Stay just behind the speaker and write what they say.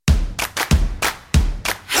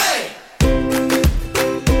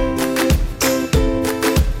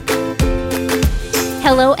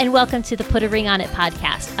Hello and welcome to the Put a Ring on It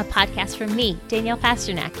podcast, a podcast from me, Danielle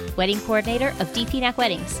Pasternak, wedding coordinator of DPNAC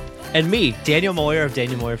Weddings. And me, Daniel Moyer of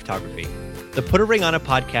Daniel Moyer Photography. The Put a Ring on It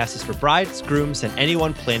podcast is for brides, grooms, and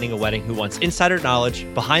anyone planning a wedding who wants insider knowledge,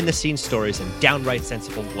 behind-the-scenes stories, and downright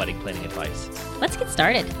sensible wedding planning advice. Let's get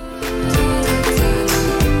started.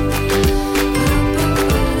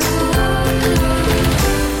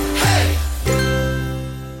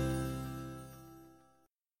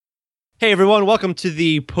 Hey everyone, welcome to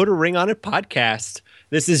the Put a Ring on It podcast.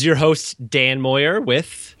 This is your host, Dan Moyer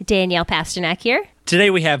with Danielle Pasternak here.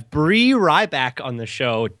 Today we have Bree Ryback on the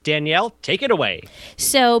show. Danielle, take it away.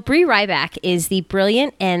 So Bree Ryback is the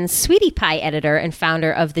brilliant and sweetie pie editor and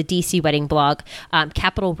founder of the DC wedding blog,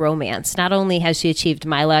 Capital Romance. Not only has she achieved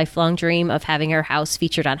my lifelong dream of having her house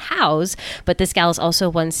featured on House, but this gal is also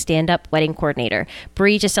one stand-up wedding coordinator.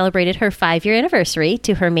 Bree just celebrated her 5-year anniversary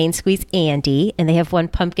to her main squeeze, Andy, and they have one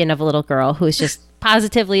pumpkin of a little girl who is just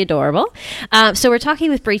positively adorable. So we're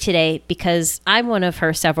talking with Bree today because I'm one of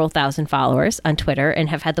her several thousand followers on Twitter and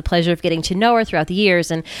have had the pleasure of getting to know her throughout the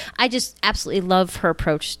years. And I just absolutely love her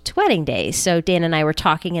approach to wedding days. So Dan and I were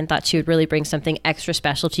talking and thought she would really bring something extra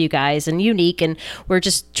special to you guys and unique. And we're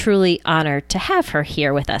just truly honored to have her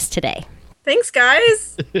here with us today. Thanks,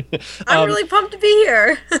 guys. I'm really pumped to be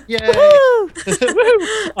here. Yay!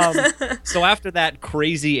 So after that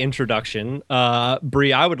crazy introduction,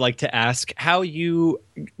 Bree, I would like to ask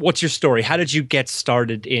what's your story? How did you get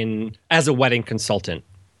started as a wedding consultant?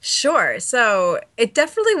 Sure. So it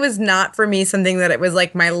definitely was not for me something that it was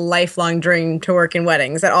like my lifelong dream to work in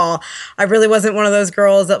weddings at all. I really wasn't one of those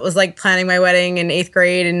girls that was like planning my wedding in 8th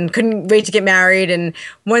grade and couldn't wait to get married. And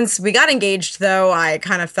once we got engaged, though, I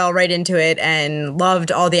kind of fell right into it and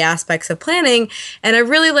loved all the aspects of planning. And I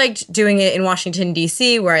really liked doing it in Washington,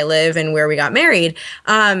 D.C., where I live and where we got married.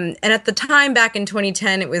 And at the time, back in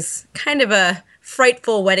 2010, it was kind of a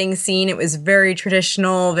frightful wedding scene. It was very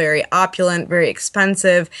traditional, very opulent, very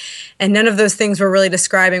expensive. And none of those things were really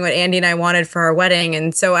describing what Andy and I wanted for our wedding.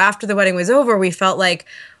 And so after the wedding was over, we felt like,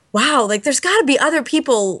 wow, like there's got to be other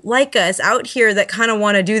people like us out here that kind of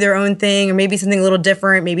want to do their own thing or maybe something a little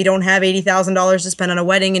different, maybe don't have $80,000 to spend on a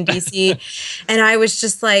wedding in DC. And I was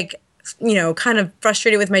just like, kind of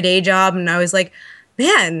frustrated with my day job. And I was like,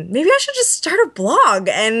 man, maybe I should just start a blog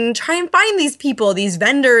and try and find these people, these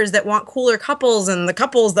vendors that want cooler couples and the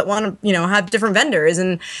couples that want to, have different vendors.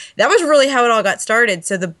 And that was really how it all got started.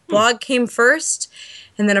 So the blog came first.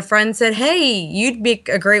 And then a friend said, hey, you'd be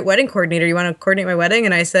a great wedding coordinator. You want to coordinate my wedding?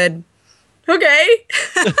 And I said, okay,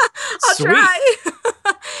 I'll try.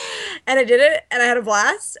 And I did it and I had a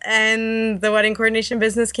blast. And the wedding coordination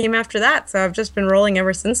business came after that. So I've just been rolling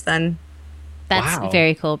ever since then. That's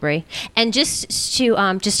very cool, Bree. And just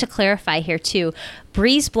to clarify here too,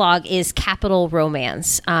 Bree's blog is Capital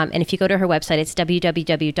Romance. And if you go to her website, it's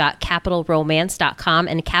www.capitalromance.com.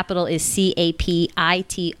 And capital is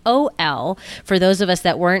CAPITOL. For those of us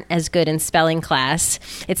that weren't as good in spelling class,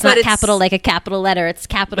 it's not capital like a capital letter. It's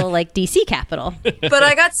capital like DC Capital. But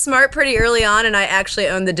I got smart pretty early on, and I actually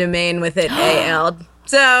owned the domain with it, AL.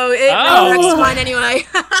 So it works fine anyway.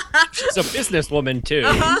 She's a businesswoman too.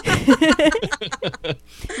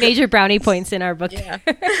 Major brownie points in our book. Yeah.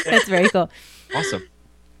 That's very cool. Awesome.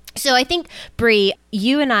 So I think, Bree,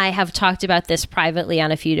 you and I have talked about this privately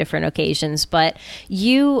on a few different occasions, but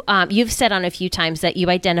you've said on a few times that you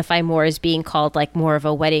identify more as being called like more of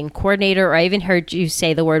a wedding coordinator, or I even heard you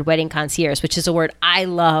say the word wedding concierge, which is a word I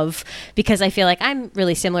love because I feel like I'm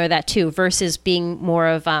really similar to that too, versus being more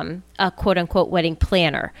of a quote unquote wedding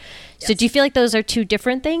planner. Yes. So do you feel like those are two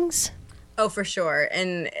different things? Oh, for sure.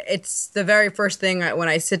 And it's the very first thing when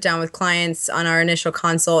I sit down with clients on our initial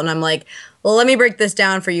consult and I'm like, well, let me break this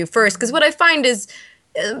down for you first. Because what I find is,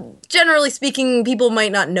 generally speaking, people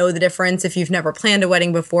might not know the difference if you've never planned a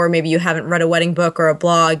wedding before. Maybe you haven't read a wedding book or a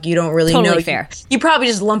blog. You don't really know. Fair. You probably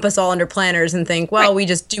just lump us all under planners and think, well, we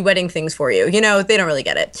just do wedding things for you. They don't really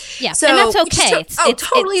get it. Yeah, so, and that's okay. It's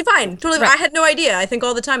totally fine. Totally fine. I had no idea. I think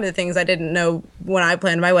all the time of the things I didn't know when I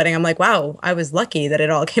planned my wedding. I'm like, wow, I was lucky that it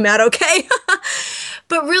all came out okay.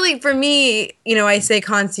 But really, for me, I say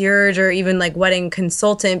concierge or even like wedding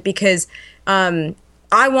consultant because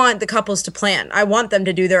I want the couples to plan. I want them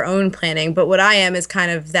to do their own planning. But what I am is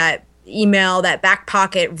kind of that email, that back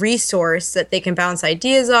pocket resource that they can bounce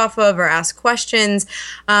ideas off of or ask questions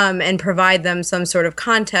and provide them some sort of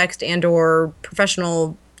context and or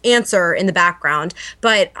professional answer in the background.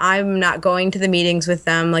 But I'm not going to the meetings with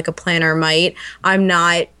them like a planner might. I'm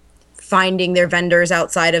not finding their vendors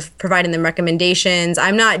outside of providing them recommendations.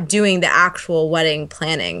 I'm not doing the actual wedding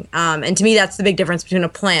planning. And to me, that's the big difference between a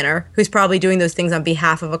planner who's probably doing those things on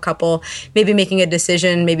behalf of a couple, maybe making a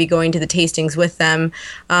decision, maybe going to the tastings with them,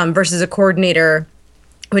 versus a coordinator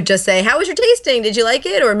would just say, how was your tasting? Did you like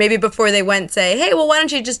it? Or maybe before they went say, hey, well, why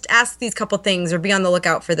don't you just ask these couple things or be on the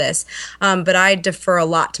lookout for this? But I defer a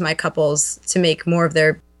lot to my couples to make more of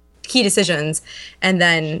their key decisions. And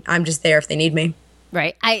then I'm just there if they need me.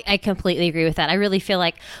 Right. I completely agree with that. I really feel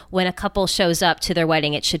like when a couple shows up to their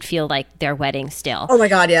wedding, it should feel like their wedding still. Oh my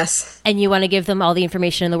God, yes. And you want to give them all the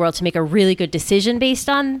information in the world to make a really good decision based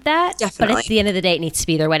on that. Definitely. But at the end of the day, it needs to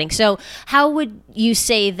be their wedding. So how would you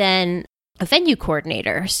say then a venue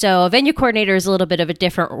coordinator? So a venue coordinator is a little bit of a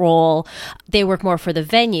different role. They work more for the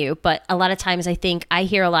venue, but a lot of times I think I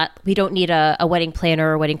hear a lot, we don't need a wedding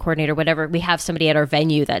planner or wedding coordinator, whatever. We have somebody at our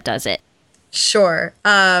venue that does it. Sure.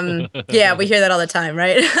 Yeah, we hear that all the time,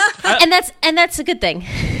 right? and that's a good thing.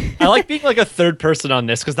 I like being like a third person on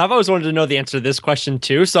this because I've always wanted to know the answer to this question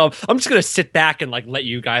too. So I'm just going to sit back and like let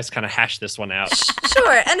you guys kind of hash this one out.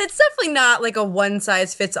 Sure. And it's definitely not like a one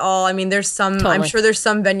size fits all. I mean, there's some, totally. I'm sure there's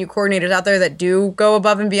some venue coordinators out there that do go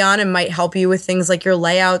above and beyond and might help you with things like your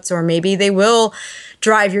layouts, or maybe they will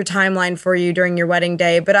drive your timeline for you during your wedding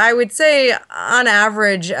day. But I would say on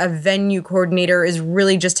average, a venue coordinator is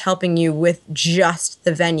really just helping you with just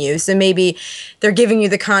the venue. So maybe they're giving you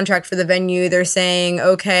the contract for the venue. They're saying,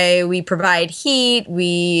 okay, we provide heat.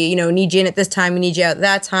 We, need you in at this time. We need you out at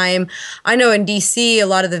that time. I know in DC, a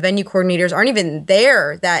lot of the venue coordinators aren't even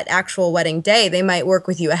there that actual wedding day. They might work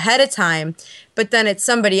with you ahead of time, but then it's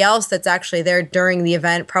somebody else that's actually there during the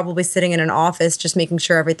event, probably sitting in an office, just making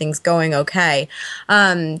sure everything's going okay.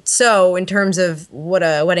 So in terms of what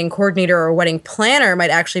a wedding coordinator or a wedding planner might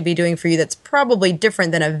actually be doing for you, that's probably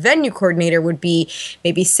different than a venue coordinator would be,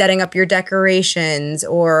 maybe setting up your decorations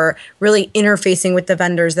or really interfacing with the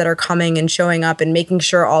vendors that are coming and showing up and making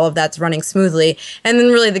sure all of that's running smoothly. And then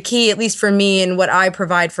really the key, at least for me and what I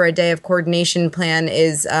provide for a day of coordination plan,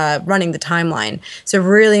 is running the timeline. So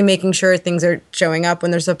really making sure things are showing up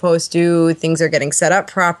when they're supposed to, things are getting set up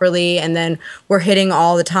properly, and then we're hitting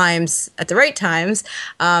all the times at the right times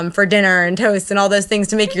for dinner and toast and all those things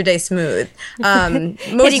to make your day smooth.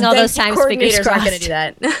 Hitting all those times, fingers crossed. Aren't going to do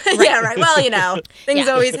that. Right. Yeah, right. Well, things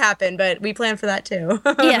always happen, but we plan for that too.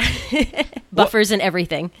 Yeah. Buffers and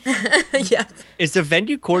everything. Yeah. Is the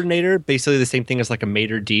venue coordinator basically the same thing as like a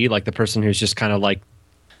maitre d', like the person who's just kind of like,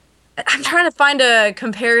 I'm trying to find a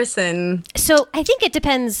comparison. So I think it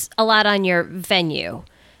depends a lot on your venue.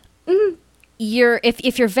 Mm-hmm.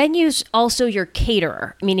 If your venue's also your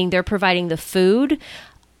caterer, meaning they're providing the food,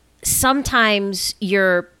 sometimes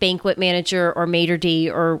your banquet manager or maitre d'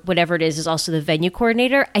 or whatever it is also the venue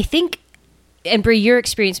coordinator. I think, and Brie, your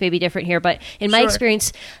experience may be different here, but in my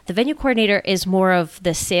experience, the venue coordinator is more of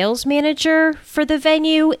the sales manager for the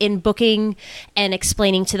venue in booking and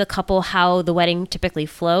explaining to the couple how the wedding typically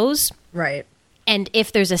flows. Right. And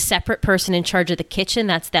if there's a separate person in charge of the kitchen,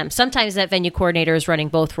 that's them. Sometimes that venue coordinator is running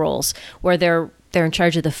both roles, where they're in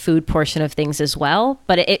charge of the food portion of things as well.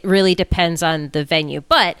 But it really depends on the venue.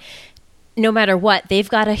 But no matter what, they've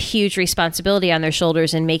got a huge responsibility on their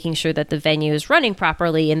shoulders in making sure that the venue is running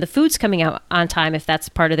properly and the food's coming out on time if that's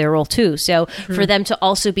part of their role too. So for them to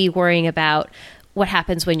also be worrying about what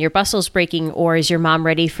happens when your bustle's breaking, or is your mom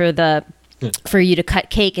ready for you to cut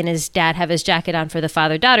cake and his dad have his jacket on for the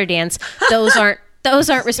father-daughter dance, those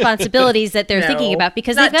aren't responsibilities that they're thinking about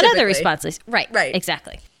because they've got other responsibilities. Right.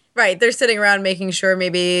 Exactly. Right. They're sitting around making sure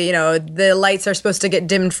maybe, the lights are supposed to get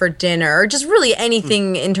dimmed for dinner, or just really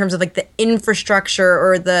anything in terms of like the infrastructure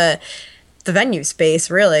or the venue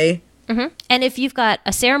space, really. Mm-hmm. And if you've got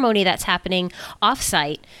a ceremony that's happening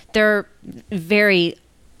off-site, they're very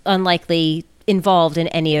unlikely involved in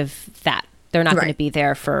any of that. They're not going to be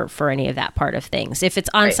there for any of that part of things. If it's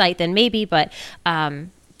on-site, then maybe, but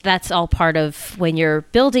that's all part of when you're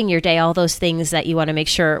building your day, all those things that you want to make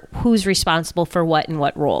sure who's responsible for what and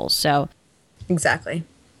what roles. So exactly.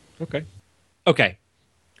 Okay.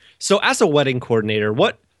 So as a wedding coordinator,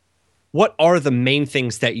 what are the main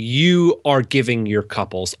things that you are giving your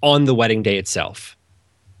couples on the wedding day itself?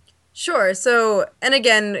 Sure. So, and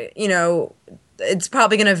again, it's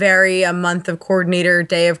probably going to vary a month of coordinator,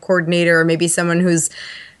 day of coordinator, or maybe someone who's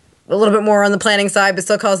a little bit more on the planning side, but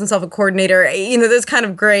still calls himself a coordinator. There's kind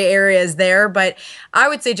of gray areas there. But I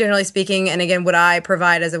would say, generally speaking, and again, what I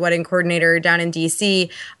provide as a wedding coordinator down in DC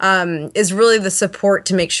is really the support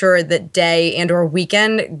to make sure that day and or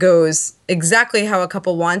weekend goes exactly how a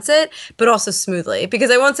couple wants it, but also smoothly. Because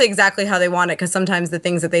I won't say exactly how they want it, because sometimes the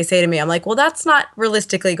things that they say to me, I'm like, well, that's not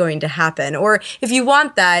realistically going to happen. Or if you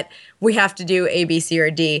want that, we have to do A, B, C, or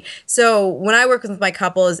D. So when I work with my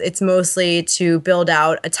couples, it's mostly to build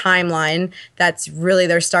out a timeline that's really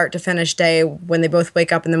their start to finish day when they both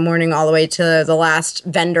wake up in the morning all the way to the last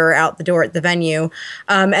vendor out the door at the venue.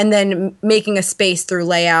 And then making a space through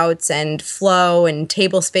layouts and flow and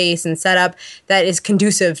table space and setup that is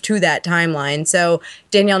conducive to that timeline. So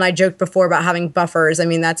Danielle and I joked before about having buffers. I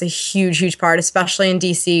mean, that's a huge, huge part, especially in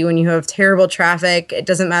DC when you have terrible traffic. It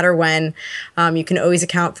doesn't matter when. You can always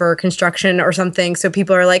account for construction or something. So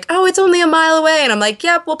people are like, oh, it's only a mile away. And I'm like,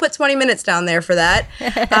 yep, we'll put 20 minutes down there for that.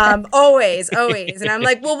 Always. And I'm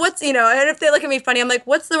like, well, and if they look at me funny, I'm like,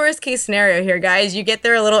 what's the worst case scenario here, guys? You get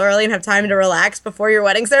there a little early and have time to relax before your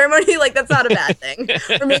wedding ceremony. Like, that's not a bad thing.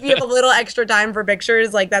 Or maybe you have a little extra time for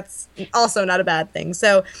pictures. Like, that's also not a bad thing.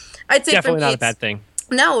 So I'd say definitely for me, not a bad thing.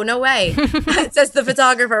 No way. Says the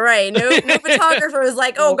photographer, right? No photographer is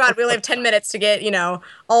like, oh God, we only have 10 minutes to get,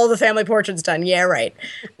 all the family portraits done. Yeah, right.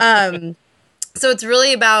 So it's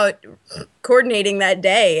really about coordinating that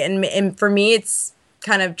day. And for me, it's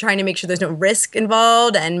kind of trying to make sure there's no risk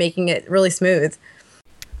involved and making it really smooth.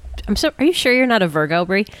 Are you sure you're not a Virgo,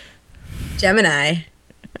 Brie? Gemini.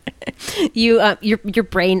 Your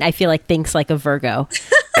brain, I feel like, thinks like a Virgo.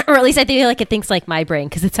 Or at least I feel like it thinks like my brain,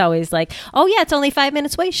 because it's always like, oh yeah, it's only 5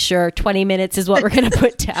 minutes away. Sure, 20 minutes is what we're going to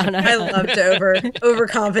put down. I love to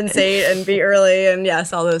overcompensate and be early and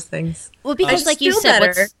yes, all those things. Well, because like you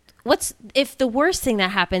said, what's if the worst thing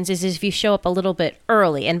that happens is if you show up a little bit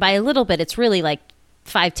early, and by a little bit, it's really like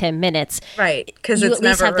 5-10 minutes. Right, because you it's at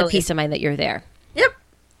least never have the peace of mind that you're there. Yep.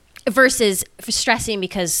 Versus stressing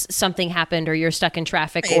because something happened or you're stuck in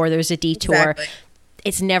traffic or there's a detour. Exactly.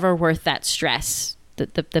 It's never worth that stress,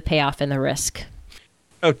 the payoff and the risk.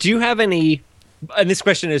 Oh, do you have any, and this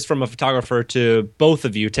question is from a photographer to both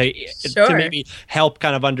of you to maybe help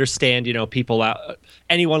kind of understand, people out,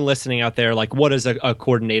 anyone listening out there, like what does a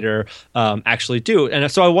coordinator actually do?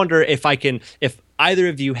 And so I wonder if either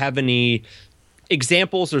of you have any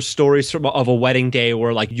examples or stories of a wedding day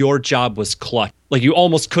where like your job was clutch, like you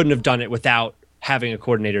almost couldn't have done it without having a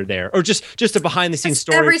coordinator there, or just a behind the scenes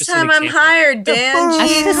story. Every time I'm hired, Dan. I was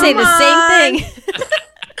going to say the same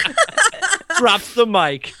thing. Drops the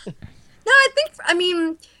mic. No, I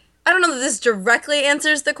don't know that this directly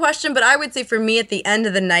answers the question, but I would say for me at the end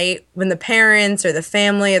of the night, when the parents or the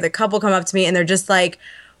family or the couple come up to me and they're just like,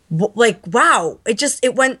 wow,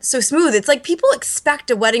 it went so smooth. It's like people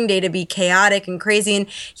expect a wedding day to be chaotic and crazy. And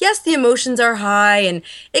yes, the emotions are high and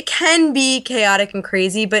it can be chaotic and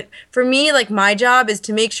crazy. But for me, like my job is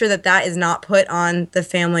to make sure that is not put on the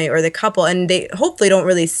family or the couple. And they hopefully don't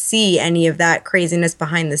really see any of that craziness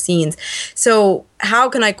behind the scenes. So how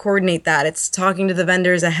can I coordinate that? It's talking to the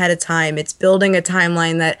vendors ahead of time. It's building a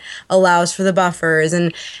timeline that allows for the buffers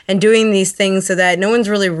and doing these things so that no one's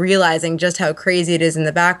really realizing just how crazy it is in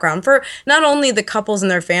the background for not only the couples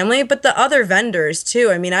and their family, but the other vendors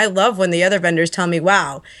too. I mean, I love when the other vendors tell me,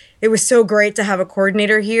 wow, it was so great to have a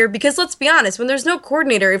coordinator here, because let's be honest, when there's no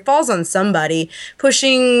coordinator, it falls on somebody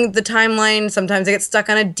pushing the timeline. Sometimes they get stuck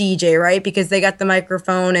on a DJ, right? Because they got the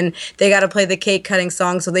microphone and they got to play the cake cutting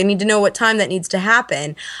song. So they need to know what time that needs to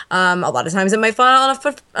happen. A lot of times it might fall on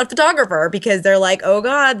a photographer because they're like, oh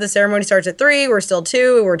God, the ceremony starts at 3. We're still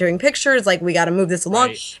 2. We're doing pictures. Like, we got to move this along.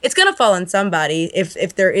 Right. It's going to fall on somebody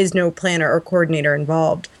if there is no planner or coordinator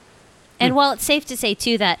involved. And while it's safe to say,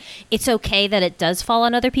 too, that it's okay that it does fall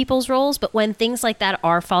on other people's roles, but when things like that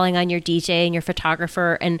are falling on your DJ and your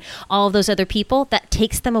photographer and all of those other people, that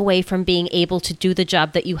takes them away from being able to do the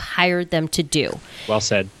job that you hired them to do. Well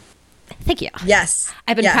said. Thank you. Yes.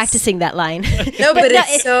 I've been practicing that line. No, but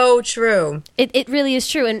it's so true. It really is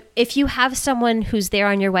true. And if you have someone who's there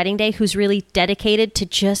on your wedding day who's really dedicated to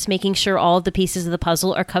just making sure all of the pieces of the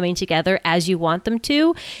puzzle are coming together as you want them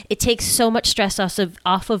to, it takes so much stress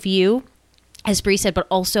off of you, as Brie said, but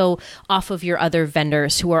also off of your other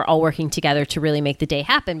vendors who are all working together to really make the day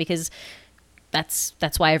happen, because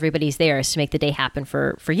that's why everybody's there, is to make the day happen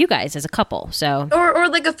for you guys as a couple. So or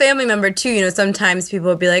like a family member too. Sometimes people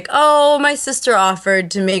will be like, oh, my sister offered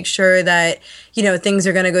to make sure that things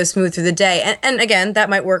are going to go smooth through the day, and again, that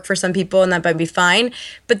might work for some people and that might be fine.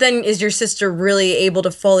 But then, is your sister really able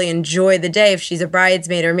to fully enjoy the day if she's a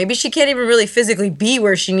bridesmaid, or maybe she can't even really physically be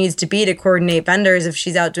where she needs to be to coordinate vendors if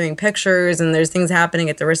she's out doing pictures and there's things happening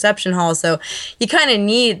at the reception hall? So you kind of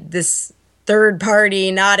need this third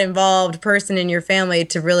party, not involved person in your family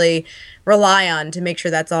to really rely on to make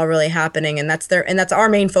sure that's all really happening. And that's our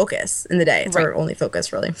main focus in the day. It's our only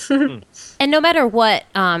focus, really. And no matter what,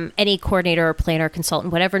 any coordinator or planner,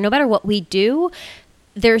 consultant, whatever, no matter what we do,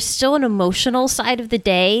 there's still an emotional side of the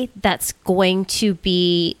day that's going to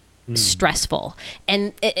be stressful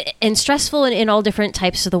and stressful in all different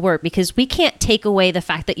types of the word, because we can't take away the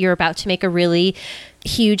fact that you're about to make a really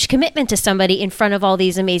huge commitment to somebody in front of all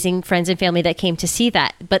these amazing friends and family that came to see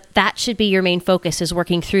that. But that should be your main focus, is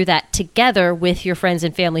working through that together with your friends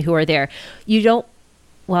and family who are there.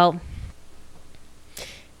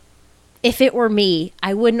 If it were me,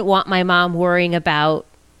 I wouldn't want my mom worrying about,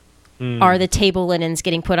 are the table linens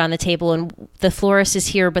getting put on the table and the florist is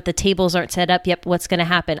here, but the tables aren't set up yet? What's going to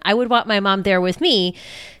happen? I would want my mom there with me,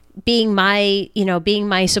 being my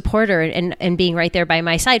supporter and being right there by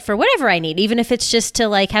my side for whatever I need, even if it's just to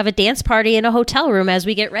like have a dance party in a hotel room as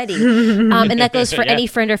we get ready. And that goes for any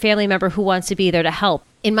friend or family member who wants to be there to help.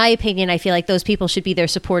 In my opinion, I feel like those people should be there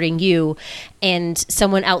supporting you, and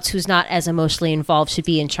someone else who's not as emotionally involved should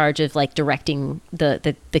be in charge of like directing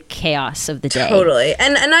the chaos of the day. Totally.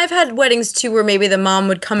 And I've had weddings too where maybe the mom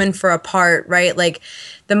would come in for a part, right? Like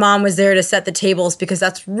the mom was there to set the tables because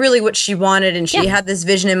that's really what she wanted and she had this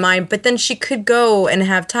vision in mind, but then she could go and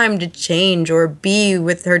have time to change or be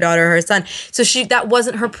with her daughter or her son. So that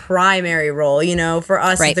wasn't her primary role, for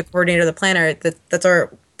us as the coordinator, the planner, that's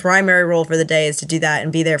our primary role for the day, is to do that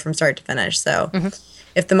and be there from start to finish. So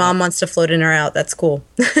if the mom wants to float in or out, that's cool.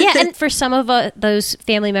 Yeah, and for some of those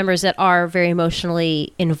family members that are very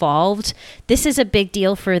emotionally involved, this is a big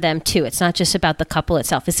deal for them too. It's not just about the couple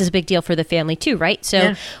itself. This is a big deal for the family too, right?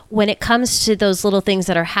 So when it comes to those little things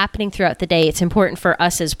that are happening throughout the day, it's important for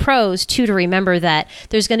us as pros too to remember that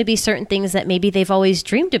there's going to be certain things that maybe they've always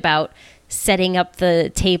dreamed about, setting up the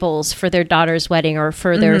tables for their daughter's wedding or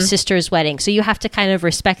for their sister's wedding. So you have to kind of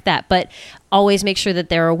respect that, but always make sure that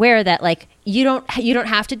they're aware that like you don't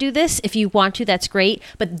have to do this. If you want to, that's great,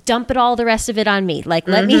 but dump the rest of it on me. Like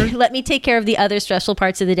let me take care of the other stressful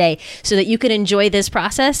parts of the day so that you can enjoy this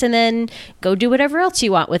process and then go do whatever else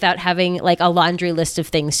you want without having like a laundry list of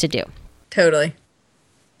things to do. Totally.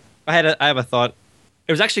 I have a thought.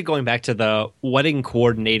 It was actually going back to the wedding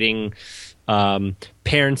coordinating,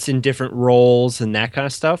 parents in different roles and that kind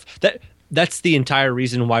of stuff. That's the entire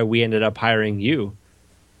reason why we ended up hiring you.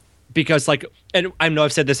 Because and I know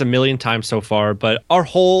I've said this a million times so far, but our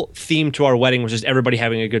whole theme to our wedding was just everybody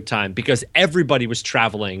having a good time, because everybody was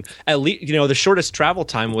traveling. At least, the shortest travel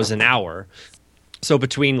time was an hour. So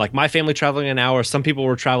between like my family traveling an hour, some people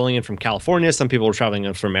were traveling in from California, some people were traveling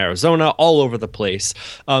in from Arizona, all over the place.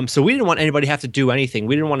 So we didn't want anybody to have to do anything.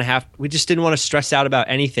 We just didn't want to stress out about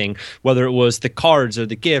anything, whether it was the cards or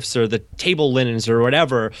the gifts or the table linens or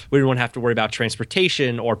whatever. We didn't want to have to worry about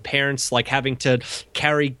transportation or parents like having to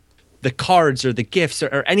carry the cards or the gifts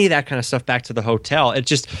or any of that kind of stuff back to the hotel. It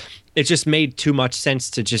just made too much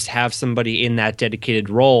sense to just have somebody in that dedicated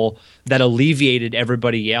role that alleviated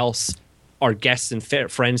everybody else, our guests and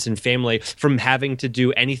friends and family, from having to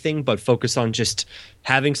do anything but focus on just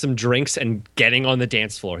having some drinks and getting on the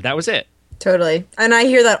dance floor. That was it. Totally. And I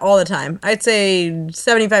hear that all the time. I'd say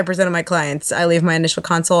 75% of my clients, I leave my initial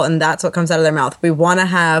consult and that's what comes out of their mouth. We want to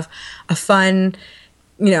have a fun,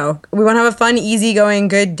 we want to have a fun, easygoing,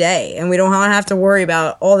 good day. And we don't want to have to worry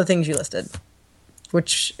about all the things you listed.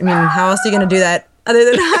 Which, how else are you going to do that other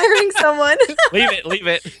than hiring someone? Leave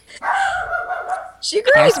it. She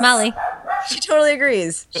agrees. There's Molly. She totally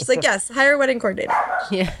agrees. She's like, yes, hire a wedding coordinator.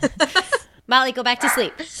 Yeah. Molly, go back to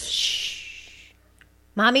sleep. Shh.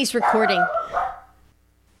 Mommy's recording.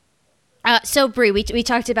 So Brie, we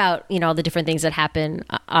talked about, all the different things that happen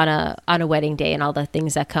on a wedding day and all the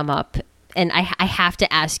things that come up. And I have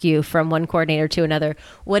to ask you, from one coordinator to another,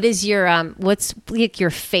 what is your what's like your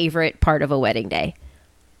favorite part of a wedding day?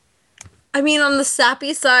 On the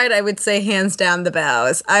sappy side, I would say hands down the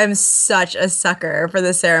vows. I'm such a sucker for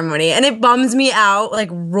the ceremony. And it bums me out, like,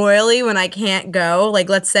 royally when I can't go. Like,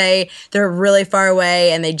 let's say they're really far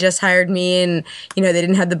away and they just hired me and, they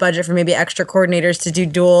didn't have the budget for maybe extra coordinators to do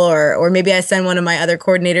dual, or maybe I send one of my other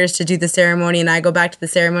coordinators to do the ceremony and I go back to the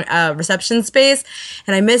ceremony reception space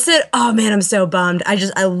and I miss it. Oh, man, I'm so bummed. I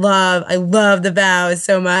love the vows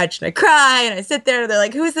so much. And I cry and I sit there and they're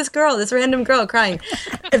like, who is this girl, this random girl crying?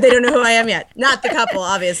 If they don't know who I am yet. Not the couple,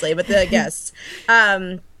 obviously, but the guests.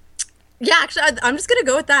 Actually, I'm just going to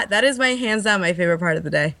go with that. That is hands down my favorite part of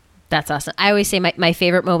the day. That's awesome. I always say my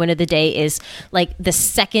favorite moment of the day is like the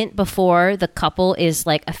second before the couple is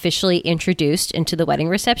like officially introduced into the wedding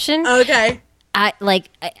reception. Okay. I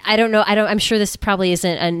don't know. I'm sure this probably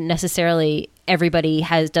isn't necessarily everybody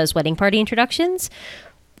does wedding party introductions.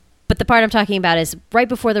 But the part I'm talking about is right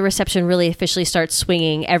before the reception really officially starts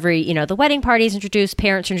swinging. The wedding party is introduced,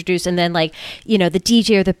 parents are introduced, and then the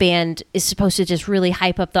DJ or the band is supposed to just really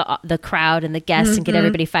hype up the crowd and the guests and get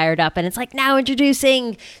everybody fired up. And it's like, now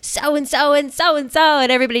introducing so and so and so and so, and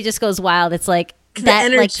everybody just goes wild. It's like that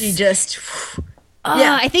energy just.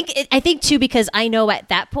 Yeah, I think too, because I know at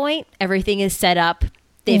that point everything is set up.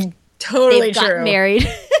 They've gotten married.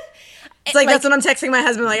 It's like that's when I'm texting my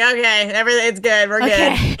husband, like, okay, everything's good, we're good.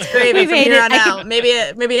 It's gravy from here on out.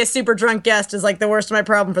 Maybe a super drunk guest is like the worst of my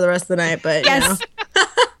problem for the rest of the night, but yes.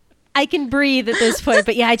 I can breathe at this point,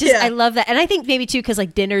 but I love that, and I think maybe too because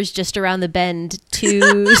dinner's just around the bend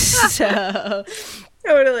too. So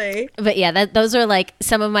totally. But yeah, those are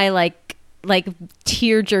some of my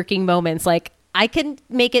tear jerking moments. I can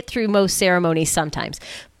make it through most ceremonies sometimes,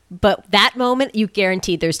 but that moment, you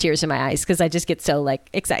guaranteed there's tears in my eyes because I just get so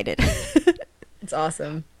excited. It's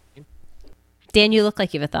awesome. Dan, you look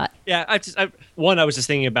like you have a thought. Yeah, I was just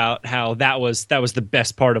thinking about how that was the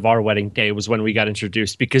best part of our wedding day was when we got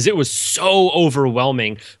introduced, because it was so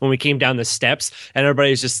overwhelming when we came down the steps and everybody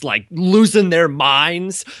was just losing their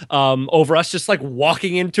minds over us just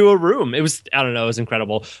walking into a room. It was, I don't know, it was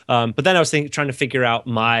incredible. But then I was trying to figure out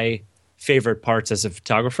my favorite parts as a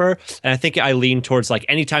photographer, and I think I lean towards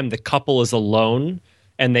anytime the couple is alone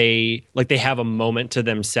and they have a moment to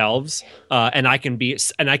themselves, and I can be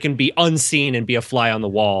unseen and be a fly on the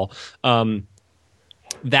wall.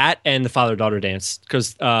 That and the father-daughter dance,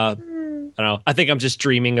 because I don't know, I think I'm just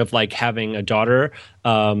dreaming of having a daughter,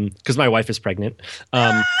 because my wife is pregnant.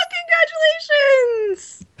 Congratulations!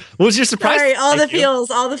 What was your surprise? Sorry, all the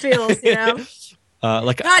feels, you know.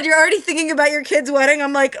 God, you're already thinking about your kid's wedding.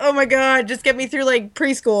 I'm like, oh my God, just get me through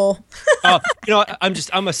preschool.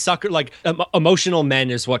 I'm a sucker. Emotional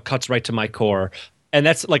men is what cuts right to my core, and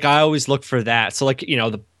that's I always look for that. So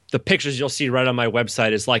the pictures you'll see right on my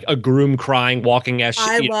website is a groom crying, walking as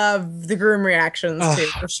I love the groom reactions too,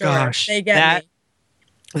 for sure. Gosh, they get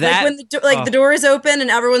me. When the door is open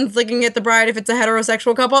and everyone's looking at the bride, if it's a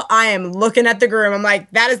heterosexual couple, I am looking at the groom. I'm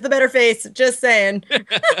like, that is the better face. Just saying.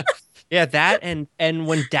 Yeah, that and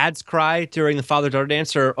when dads cry during the father-daughter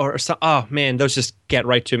dance or some, oh man, those just get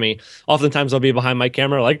right to me. Oftentimes I'll be behind my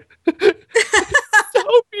camera so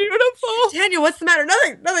beautiful. Daniel, what's the matter?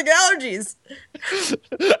 Nothing, allergies.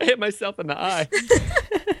 I hit myself in the eye.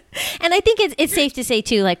 And I think it's safe to say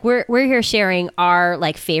too, we're here sharing our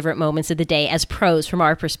favorite moments of the day as pros from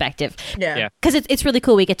our perspective. Yeah. Because it's really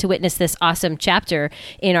cool. We get to witness this awesome chapter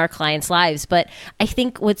in our clients' lives. But I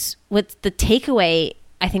think what's the takeaway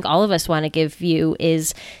I think all of us want to give you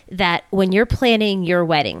is that when you're planning your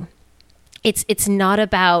wedding, it's not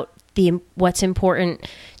about what's important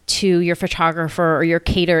to your photographer or your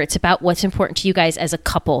caterer. It's about what's important to you guys as a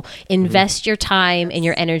couple. Invest your time and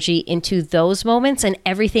your energy into those moments, and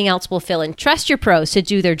everything else will fill in. Trust your pros to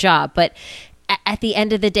do their job, but at the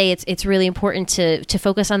end of the day, it's really important to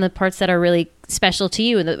focus on the parts that are really special to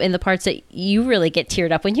you, and the parts that you really get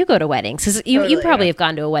teared up when you go to weddings. Because you probably have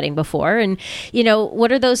gone to a wedding before, and what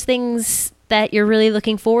are those things that you're really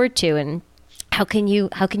looking forward to, and how can you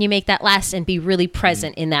make that last and be really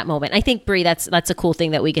present in that moment? I think, Brie, that's a cool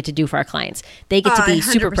thing that we get to do for our clients. They get to be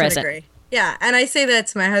super present. Agree. Yeah, and I say that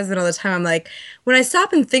to my husband all the time. I'm like, when I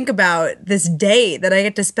stop and think about this day that I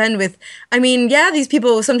get to spend with, these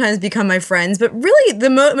people sometimes become my friends, but really the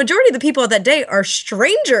majority of the people at that day are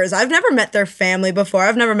strangers. I've never met their family before.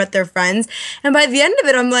 I've never met their friends. And by the end of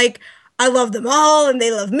it, I'm like, I love them all and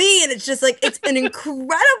they love me. And it's just it's an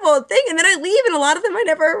incredible thing. And then I leave and a lot of them I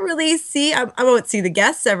never really see. I won't see the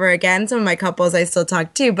guests ever again. Some of my couples I still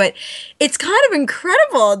talk to, but it's kind of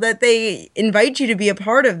incredible that they invite you to be a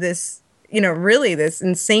part of this, really this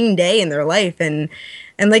insane day in their life. And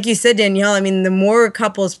like you said, Danielle, the more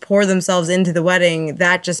couples pour themselves into the wedding,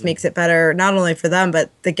 that just makes it better, not only for them, but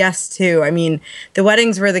the guests too. The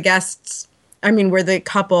weddings where the guests, where the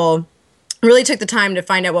couple really took the time to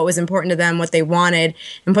find out what was important to them, what they wanted,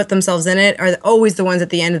 and put themselves in it, are always the ones at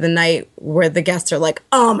the end of the night where the guests are like,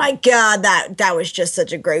 oh my God, that was just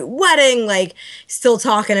such a great wedding, still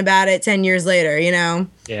talking about it 10 years later, Yeah.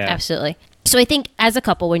 Absolutely. So I think as a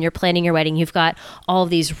couple, when you're planning your wedding, you've got all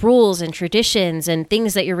these rules and traditions and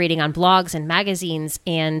things that you're reading on blogs and magazines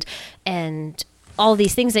and all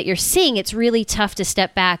these things that you're seeing. It's really tough to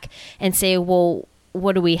step back and say, well,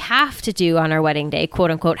 what do we have to do on our wedding day,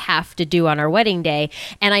 quote unquote, have to do on our wedding day?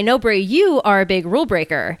 And I know, Brie, you are a big rule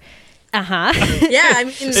breaker. Yeah,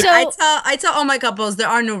 I tell all my couples there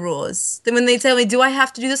are no rules. Then when they tell me, do I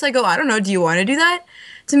have to do this? I go, I don't know. Do you want to do that?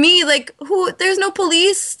 To me, there's no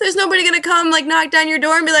police. There's nobody going to come knock down your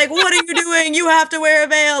door and be like, what are you doing? You have to wear a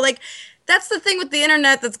veil. that's the thing with the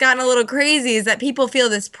internet that's gotten a little crazy, is that people feel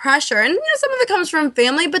this pressure. And, some of it comes from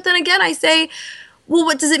family. But then again, I say, well,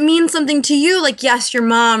 what does it mean something to you? Like, yes, your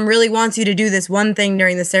mom really wants you to do this one thing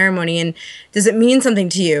during the ceremony. And does it mean something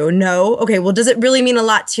to you? No. Okay, well, does it really mean a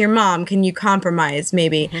lot to your mom? Can you compromise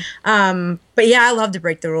maybe? Mm-hmm. But yeah, I love to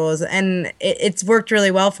break the rules. And it's worked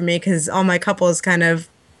really well for me because all my couples kind of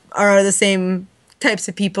are the same types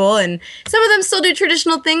of people, and some of them still do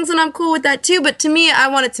traditional things, and I'm cool with that too. But to me, I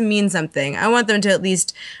want it to mean something. I want them to at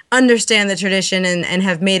least understand the tradition and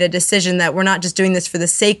have made a decision that we're not just doing this for the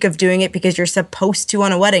sake of doing it because you're supposed to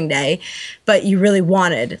on a wedding day, but you really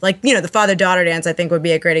wanted. Like, the father-daughter dance, I think, would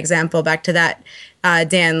be a great example. Back to that,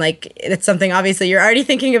 Dan, like, it's something obviously you're already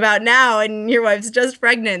thinking about now, and your wife's just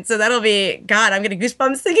pregnant. So that'll be, God, I'm getting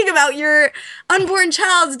goosebumps thinking about your unborn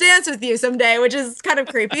child's dance with you someday, which is kind of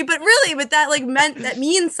creepy. But really, with that, like, that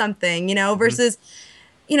means something, versus,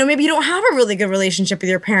 maybe you don't have a really good relationship with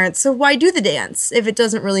your parents. So why do the dance if it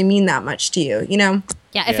doesn't really mean that much to you,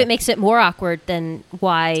 Yeah, if it makes it more awkward, then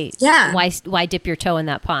why dip your toe in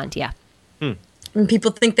that pond? Yeah. And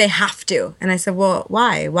people think they have to. And I said, well,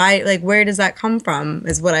 why? Why? Like, where does that come from?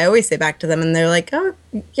 Is what I always say back to them. And they're like, oh,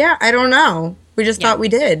 yeah, I don't know. We just thought we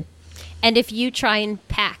did. And if you try and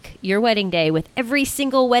pack your wedding day with every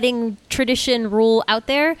single wedding tradition rule out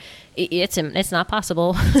there, it's not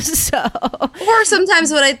possible. Or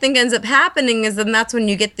sometimes what I think ends up happening is then that's when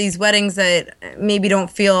you get these weddings that maybe don't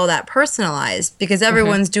feel that personalized because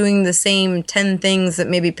everyone's doing the same 10 things that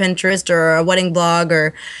maybe Pinterest or a wedding blog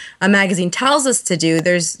or a magazine tells us to do.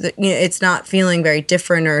 It's not feeling very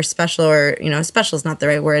different or special, or special is not the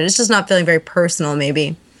right word. It's just not feeling very personal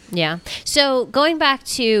maybe. Yeah. So going back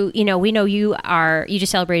to, we know you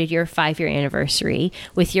just celebrated your 5-year anniversary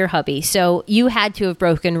with your hubby. So you had to have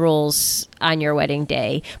broken rules on your wedding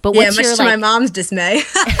day. But what's much to my mom's dismay. When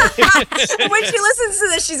she listens to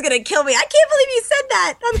this, she's going to kill me. I can't believe you said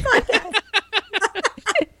that on the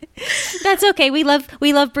podcast. That's okay. We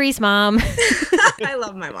love Bree's mom. I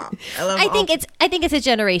love my mom. I think it's a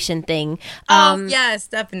generation thing. Yes,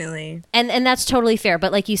 definitely. And that's totally fair.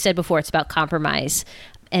 But like you said before, it's about compromise.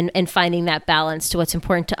 And finding that balance to what's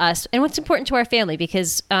important to us and what's important to our family.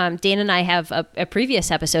 Because Dana and I have a previous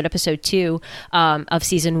episode 2 of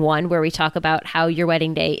season 1, where we talk about how your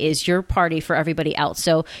wedding day is your party for everybody else.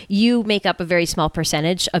 So you make up a very small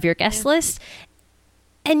percentage of your guest list.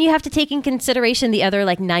 And you have to take in consideration the other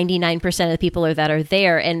 99% of the people that are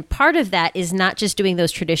there. And part of that is not just doing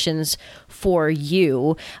those traditions for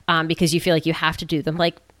you because you feel like you have to do them.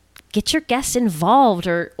 Get your guests involved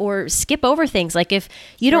or skip over things. Like if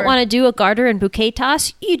you don't want to do a garter and bouquet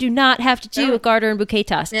toss, you do not have to do a garter and bouquet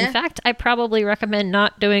toss. Yeah. In fact, I probably recommend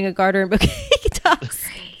not doing a garter and bouquet toss.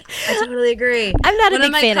 I totally agree. I'm not a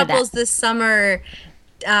big fan of that. One of my couples this summer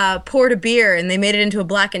poured a beer and they made it into a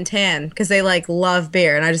black and tan because they love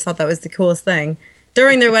beer. And I just thought that was the coolest thing.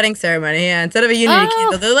 During their wedding ceremony, instead of a unity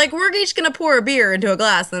candle, they're like, we're each going to pour a beer into a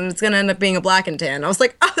glass, and it's going to end up being a black and tan. I was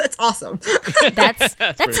like, oh, that's awesome.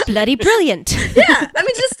 That's bloody brilliant. Yeah,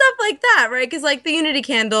 just stuff like that, right? Because, the unity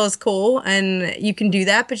candle is cool, and you can do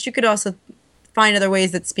that, but you could also find other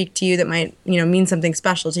ways that speak to you that might, mean something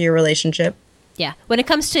special to your relationship. Yeah. When it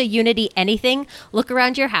comes to unity anything, look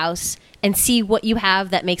around your house and see what you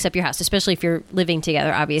have that makes up your house, especially if you're living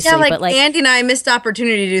together, obviously. Yeah, but Andy and I missed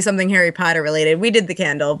opportunity to do something Harry Potter related. We did the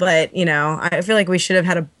candle, but, I feel like we should have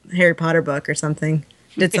had a Harry Potter book or something.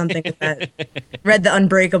 Did something with that. Read The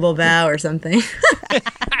Unbreakable Vow or something.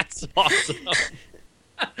 That's awesome.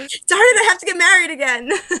 Sorry to have to get married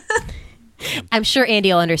again. I'm sure Andy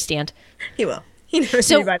will understand. He will. He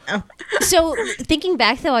knows me by now. So thinking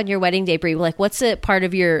back though on your wedding day, Bree, what's a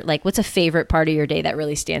favorite part of your day that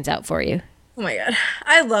really stands out for you? Oh my God.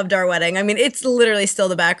 I loved our wedding. It's literally still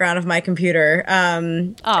the background of my computer.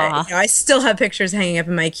 I still have pictures hanging up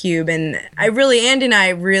in my cube, and Andy and I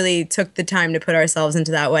really took the time to put ourselves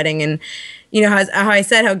into that wedding. And how I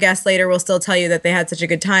said, how guests later will still tell you that they had such a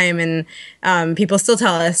good time, and people still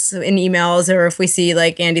tell us in emails, or if we see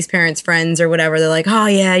Andy's parents' friends or whatever, they're like, "Oh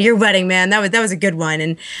yeah, your wedding, man, that was a good one."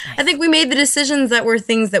 And I think we made the decisions that were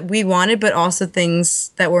things that we wanted, but also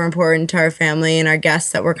things that were important to our family and our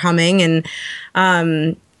guests that were coming. And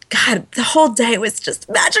God, the whole day was just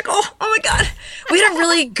magical. Oh my God. We had a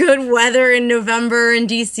really good weather in November in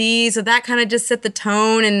DC, so that kind of just set the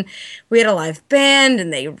tone. And we had a live band,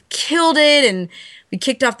 and they killed it. And we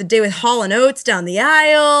kicked off the day with Hall & Oates down the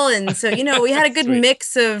aisle. And so, we had a good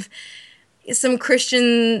mix of some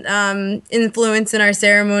Christian influence in our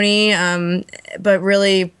ceremony, but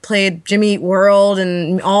really played Jimmy Eat World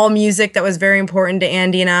and all music that was very important to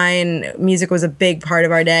Andy and I. And music was a big part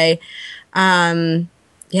of our day.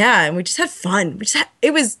 yeah, and we just had fun.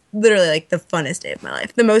 It was literally like the funnest day of my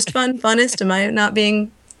life. The most fun, funnest. Am I not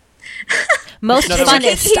being most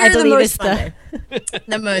funnest? I believe is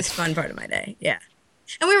the most fun part of my day. Yeah,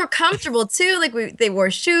 and we were comfortable too. Like they wore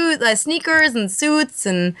sneakers and suits,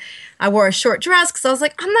 and I wore a short dress because I was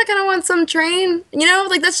like, I'm not gonna want some train.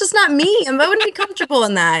 Like that's just not me. And I wouldn't be comfortable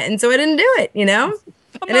in that, and so I didn't do it.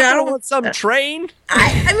 I'm not gonna want some train.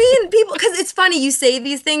 I mean, people, because it's funny, you say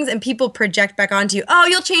these things and people project back onto you. Oh,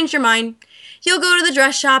 you'll change your mind. You'll go to the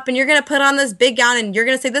dress shop and you're going to put on this big gown and you're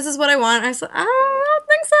going to say, this is what I want. I said, I don't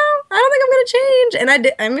think so. I don't think I'm going to change. And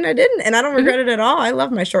I didn't. And I don't regret it at all. I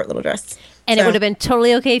love my short little dress. And it would have been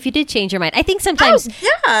totally okay if you did change your mind. I think sometimes.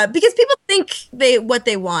 Yeah, because people think what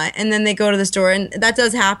they want, and then they go to the store, and that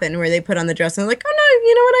does happen where they put on the dress and they're like, oh no,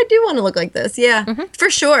 you know what? I do want to look like this. Yeah, for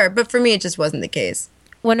sure. But for me, it just wasn't the case.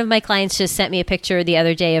 One of my clients just sent me a picture the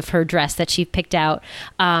other day of her dress that she picked out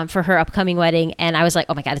for her upcoming wedding. And I was like,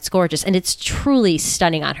 oh my God, it's gorgeous. And it's truly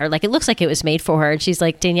stunning on her. Like, it looks like it was made for her. And she's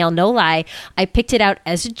like, Danielle, no lie. I picked it out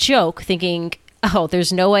as a joke thinking, oh,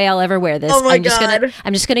 there's no way I'll ever wear this. Oh my God.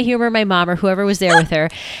 I'm just gonna humor my mom or whoever was there with her.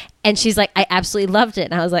 And she's like, I absolutely loved it.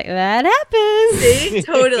 And I was like, that happens. See?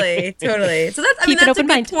 Totally. So that's a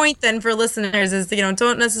good point then for listeners is,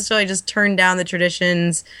 don't necessarily just turn down the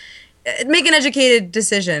traditions. Make an educated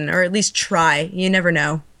decision, or at least try. You never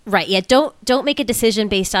know. Right. Yeah. Don't make a decision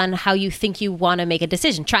based on how you think you want to make a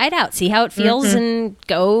decision. Try it out, see how it feels, and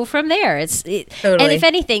go from there. Totally. And if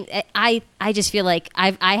anything, I just feel like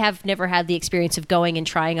I have never had the experience of going and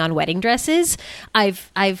trying on wedding dresses.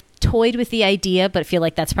 I've toyed with the idea, but feel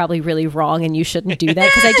like that's probably really wrong, and you shouldn't do that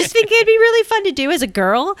because I just think it'd be really fun to do as a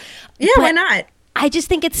girl. Yeah, why not? I just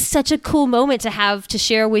think it's such a cool moment to have to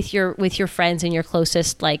share with your friends and your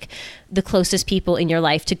closest, like the closest people in your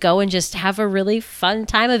life, to go and just have a really fun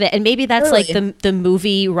time of it. And maybe that's like the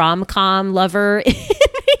movie rom-com lover.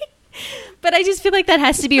 But I just feel like that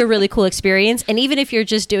has to be a really cool experience. And even if you're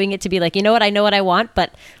just doing it to be like, you know what, I know what I want,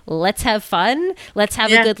 but let's have fun. Let's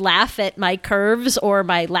have a good laugh at my curves or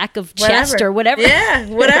my lack of chest or whatever. Yeah,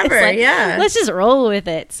 whatever. Like, let's just roll with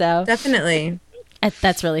it. So definitely.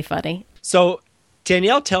 That's really funny. So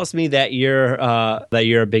Danielle tells me that you're a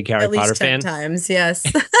big Harry Potter fan. At least 10 times, yes.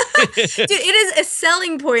 Dude, it is a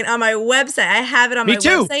selling point on my website. I have it on my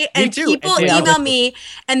website. And people email me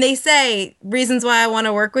and they say reasons why I want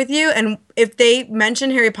to work with you. And if they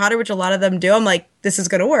mention Harry Potter, which a lot of them do, I'm like, this is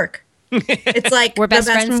going to work. It's like We're best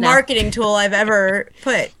the best marketing tool I've ever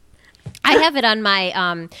put. I have it on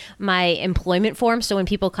my my employment form. So when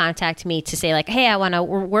people contact me to say like, hey, I want to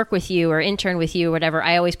work with you or intern with you or whatever,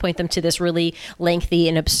 I always point them to this really lengthy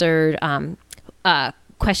and absurd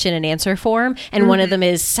question and answer form. And one of them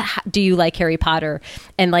is, do you like Harry Potter?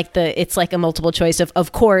 And like it's like a multiple choice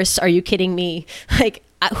of course, are you kidding me? Like,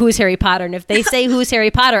 who's Harry Potter? And if they say who's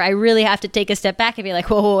Harry Potter, I really have to take a step back and be like,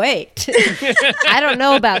 whoa, wait. I don't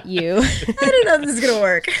know about you. I don't know if this is going to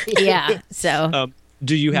work. Yeah. So.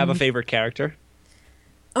 Do you have a favorite character?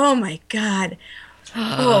 Oh my God.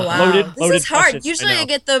 Oh wow. This is hard. Question. Usually I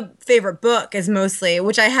get the favorite book is mostly,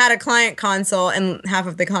 which I had a client consult and half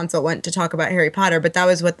of the consult went to talk about Harry Potter, but that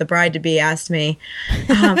was what the bride-to-be asked me.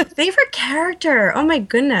 Favorite character. Oh my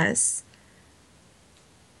goodness.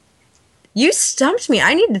 You stumped me.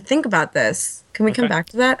 I need to think about this. Can we come back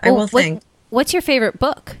to that? I will think. What's your favorite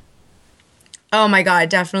book? Oh my God,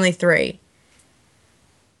 definitely 3.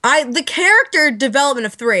 The character development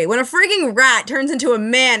of 3, when a frigging rat turns into a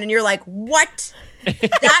man and you're like, what?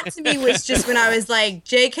 That to me was just when I was like,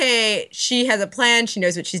 JK, she has a plan. She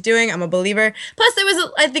knows what she's doing. I'm a believer. Plus, it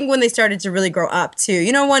was, I think, when they started to really grow up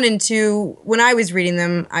too. 1 and 2, when I was reading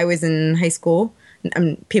them, I was in high school.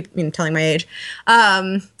 I'm telling my age.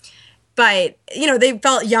 But, they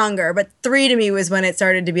felt younger. But 3 to me was when it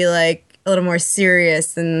started to be like, a little more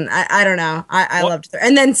serious, and I don't know. I loved it.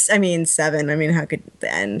 And then, 7, how could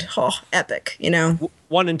the end? Oh, epic,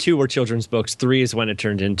 1 and 2 were children's books. 3 is when it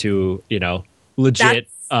turned into, legit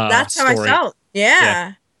That's story. how I felt.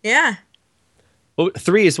 Yeah. Well,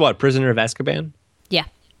 3 is what? Prisoner of Azkaban? Yeah.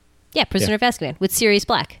 Yeah, Prisoner of Azkaban with Sirius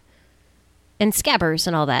Black. And Scabbers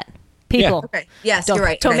and all that. People. Yeah. Okay. Yes, you're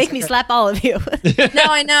right. Don't make me slap all of you. No,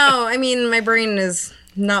 I know. My brain is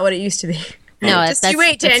not what it used to be. No, just you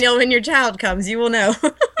wait, Daniel. When your child comes, you will know.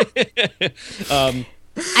 I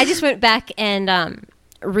just went back and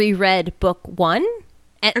reread book 1,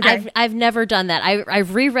 and I've never done that.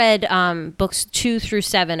 I've reread books 2 through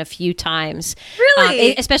 7 a few times.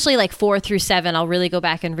 Really, especially like 4 through 7. I'll really go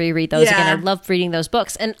back and reread those again. I love reading those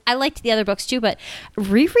books, and I liked the other books too. But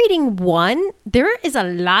rereading 1, there is a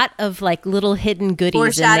lot of like little hidden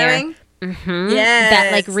goodies in there. Yes. That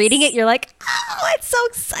like reading it, you're like, oh, it's so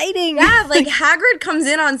exciting. Yeah, like Hagrid comes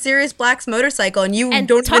in on Sirius Black's motorcycle and you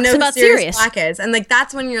don't even know who Sirius Black is. And like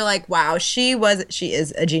that's when you're like, wow, she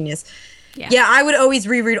is a genius. Yeah, I would always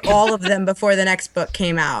reread all of them before the next book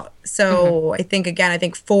came out. So I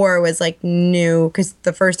think 4 was like new because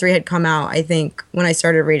the first 3 had come out, I think, when I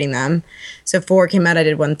started reading them. So 4 came out, I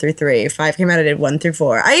did 1 through 3. 5 came out, I did 1 through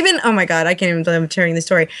 4. Oh my God, I can't even believe I'm sharing the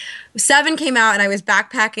story. 7 came out and I was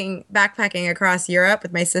backpacking across Europe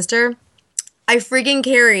with my sister. I freaking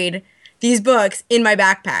carried these books in my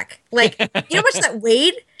backpack. Like, you know how much that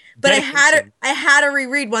weighed? But I had to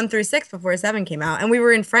reread 1 through 6 before 7 came out, and we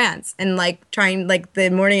were in France, and like trying like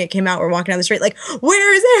the morning it came out, we're walking down the street like,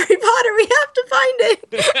 where is Harry Potter? We have to find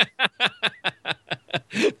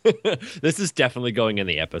it. This is definitely going in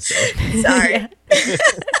the episode. Sorry, I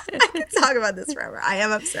could talk about this forever. I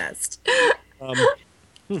am obsessed. I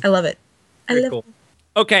love it. Very cool.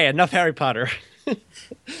 Okay, enough Harry Potter.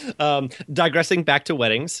 Digressing back to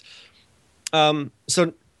weddings.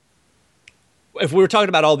 So. If we were talking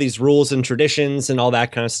about all these rules and traditions and all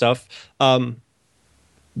that kind of stuff,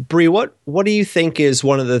 Brie, what do you think is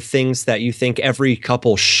one of the things that you think every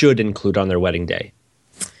couple should include on their wedding day?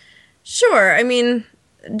 Sure. I mean,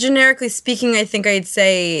 generically speaking, I think I'd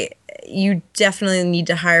say you definitely need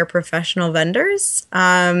to hire professional vendors.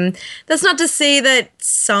 That's not to say that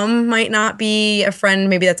some might not be a friend.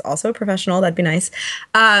 Maybe that's also a professional. That'd be nice.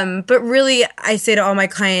 But really, I say to all my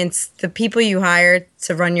clients, the people you hire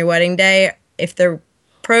to run your wedding day, if they're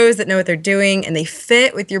pros that know what they're doing and they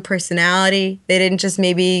fit with your personality, they didn't just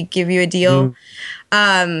maybe give you a deal,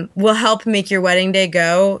 will help make your wedding day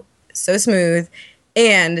go so smooth,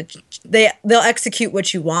 and they'll execute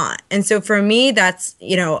what you want. And so for me, that's,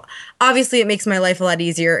 obviously it makes my life a lot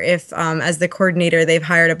easier if, as the coordinator, they've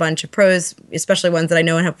hired a bunch of pros, especially ones that I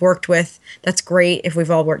know and have worked with. That's great if we've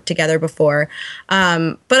all worked together before.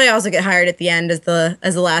 But I also get hired at the end as the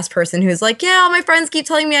last person who's like, yeah, all my friends keep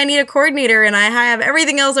telling me I need a coordinator and I have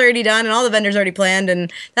everything else already done and all the vendors already planned,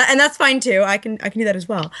 and that's fine too. I can do that as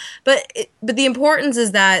well. But the importance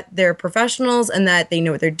is that they're professionals and that they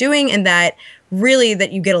know what they're doing, and that really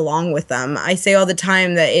that you get along with them. I say all the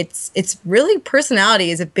time that it's really personality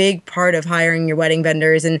is a big part of hiring your wedding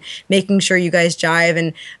vendors and making sure you guys jive,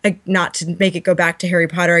 and not to make it go back to Harry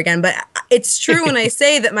Potter again, but it's true when I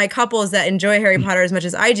say that my couples that enjoy Harry Potter as much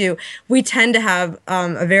as I do, we tend to have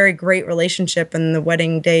a very great relationship, and the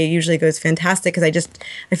wedding day usually goes fantastic because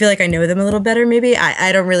I feel like I know them a little better maybe.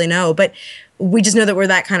 I don't really know, but we just know that we're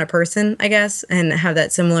that kind of person, I guess, and have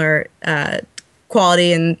that similar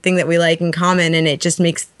quality and thing that we like in common, and it just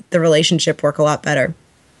makes the relationship work a lot better.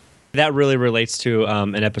 That really relates to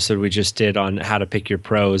an episode we just did on how to pick your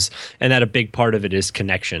pros, and that a big part of it is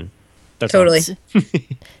connection. That's totally.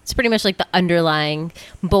 It's pretty much like the underlying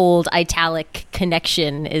bold italic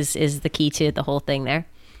connection is the key to the whole thing there.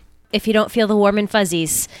 If you don't feel the warm and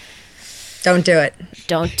fuzzies, don't do it.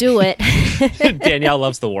 Don't do it. Danielle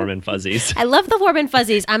loves the warm and fuzzies. I love the warm and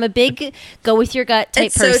fuzzies. I'm a big go with your gut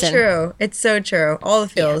type person. It's so true. It's so true. All the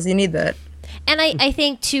feels. Yeah. You need that. And I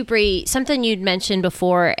think, too, Brie, something you'd mentioned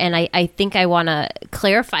before, and I think I want to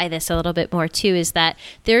clarify this a little bit more, too, is that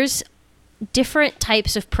there's different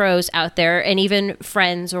types of pros out there, and even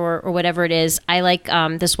friends or whatever it is. I like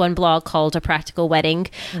this one blog called A Practical Wedding.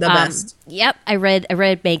 The best. Yep. I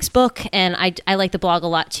read Meg's book, and I like the blog a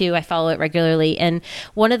lot too. I follow it regularly. And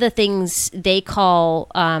one of the things they call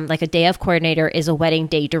like a day of coordinator is a wedding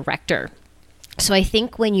day director. So I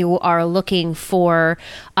think when you are looking for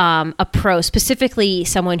a pro, specifically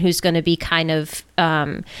someone who's going to be kind of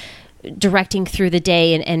directing through the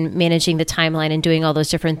day and managing the timeline and doing all those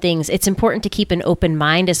different things, it's important to keep an open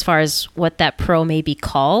mind as far as what that pro may be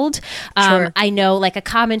called. Sure. I know like a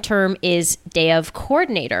common term is day of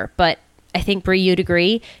coordinator, but I think, Brie, you'd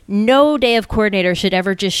agree, no day of coordinator should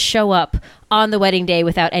ever just show up on the wedding day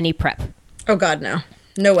without any prep. Oh, God, no.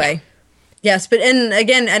 No way. Yes, but and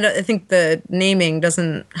again, I think the naming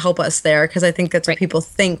doesn't help us there, because I think that's what people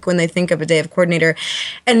think when they think of a day of coordinator.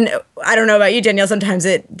 And I don't know about you, Danielle, sometimes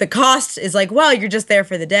the cost is like, well, you're just there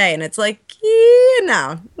for the day. And it's like, yeah,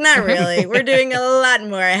 no, not really. We're doing a lot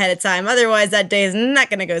more ahead of time. Otherwise, that day is not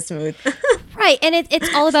going to go smooth. Right. And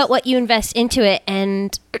it's all about what you invest into it.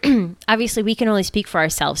 And obviously, we can only speak for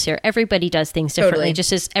ourselves here. Everybody does things differently, Totally.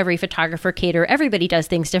 Just as every photographer, caterer, everybody does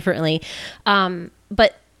things differently.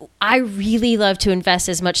 But I really love to invest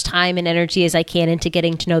as much time and energy as I can into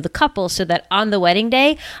getting to know the couple, so that on the wedding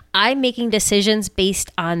day, I'm making decisions based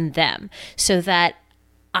on them, so that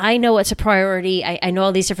I know what's a priority. I know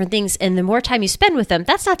all these different things. And the more time you spend with them,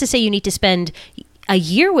 that's not to say you need to spend a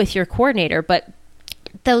year with your coordinator, but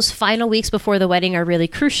those final weeks before the wedding are really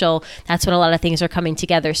crucial. That's when a lot of things are coming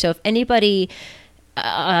together. So if anybody,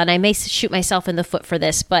 and I may shoot myself in the foot for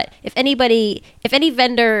this, but if any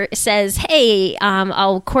vendor says, hey,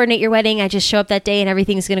 I'll coordinate your wedding, I just show up that day and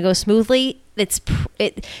everything's going to go smoothly,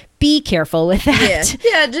 be careful with that.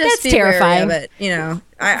 Yeah, just that's be terrifying. wary of it,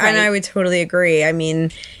 and I would totally agree. I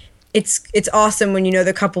mean, it's awesome when you know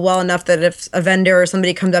the couple well enough that if a vendor or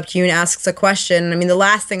somebody comes up to you and asks a question, I mean, the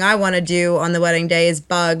last thing I want to do on the wedding day is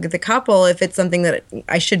bug the couple if it's something that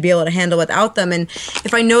I should be able to handle without them. And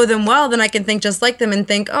if I know them well, then I can think just like them and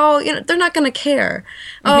think, oh, they're not going to care.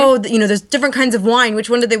 Oh, there's different kinds of wine. Which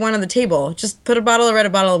one did they want on the table? Just put a bottle of red, a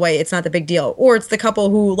bottle of white. It's not the big deal. Or it's the couple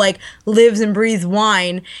who like lives and breathes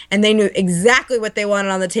wine and they knew exactly what they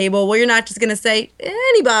wanted on the table. Well, you're not just going to say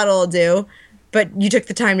any bottle will do. But you took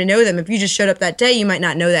the time to know them. If you just showed up that day, you might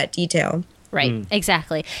not know that detail. Right,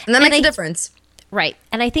 exactly. And that makes a difference. Right.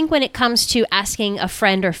 And I think when it comes to asking a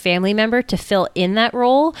friend or family member to fill in that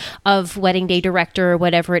role of wedding day director or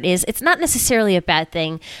whatever it is, it's not necessarily a bad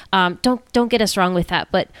thing. Don't get us wrong with that.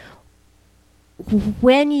 But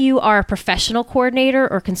when you are a professional coordinator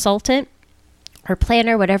or consultant, or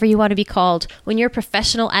planner, whatever you want to be called, when you're a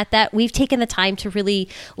professional at that, we've taken the time to really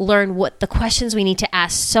learn what the questions we need to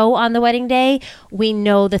ask. So on the wedding day, we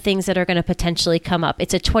know the things that are going to potentially come up.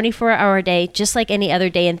 It's a 24-hour day, just like any other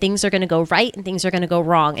day, and things are going to go right and things are going to go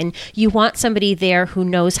wrong. And you want somebody there who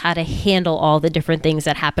knows how to handle all the different things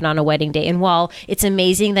that happen on a wedding day. And while it's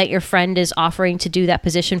amazing that your friend is offering to do that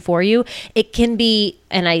position for you, it can be,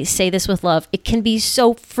 and I say this with love, it can be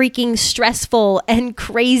so freaking stressful and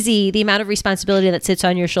crazy, the amount of responsibility that sits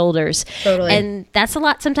on your shoulders. Totally. And that's a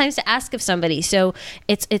lot sometimes to ask of somebody. So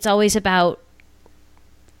it's always about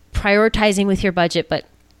prioritizing with your budget, but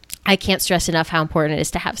I can't stress enough how important it is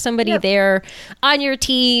to have somebody there on your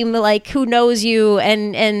team, like who knows you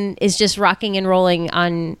and is just rocking and rolling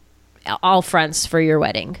on all fronts for your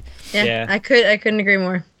wedding. Yeah. I couldn't agree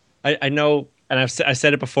more. I know, and I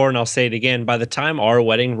said it before and I'll say it again, by the time our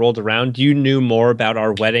wedding rolled around, you knew more about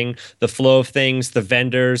our wedding, the flow of things, the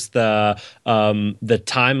vendors, the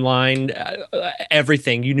timeline,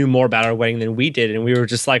 everything. You knew more about our wedding than we did. And we were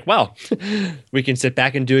just like, well, we can sit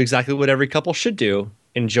back and do exactly what every couple should do.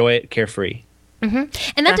 Enjoy it carefree.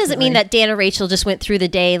 Mm-hmm. And that doesn't mean that Dan or Rachel just went through the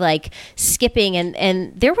day like skipping,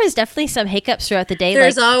 and there was definitely some hiccups throughout the day.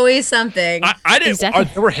 There's always something. I didn't. Exactly.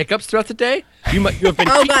 There were hiccups throughout the day. You have been.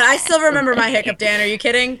 Oh God, I still remember my hiccup. Dan, are you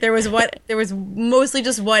kidding? There was mostly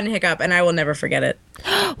just one hiccup, and I will never forget it.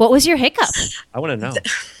 What was your hiccup? I want to know.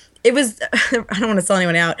 It was, I don't want to sell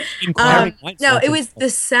anyone out. No, it was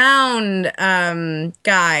the sound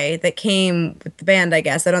guy that came with the band, I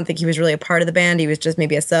guess. I don't think he was really a part of the band. He was just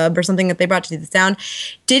maybe a sub or something that they brought to do the sound.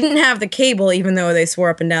 Didn't have the cable, even though they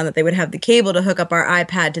swore up and down that they would have the cable to hook up our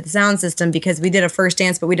iPad to the sound system, because we did a first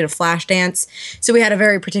dance, but we did a flash dance. So we had a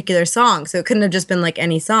very particular song. So it couldn't have just been like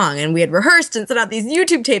any song. And we had rehearsed and set out these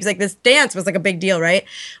YouTube tapes. Like this dance was like a big deal, right?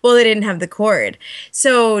 Well, they didn't have the cord.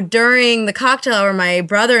 So during the cocktail hour, my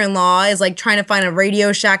brother-in-law is like trying to find a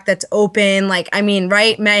Radio Shack that's open, like, I mean,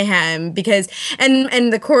 right, mayhem, because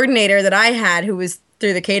and the coordinator that I had, who was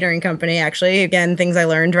through the catering company, actually, again, things I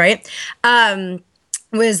learned, right,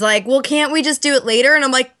 was like, well, can't we just do it later? And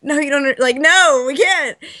I'm like, no, you don't, like, no, we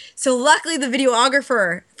can't. So luckily the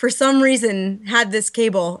videographer for some reason had this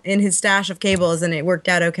cable in his stash of cables, and it worked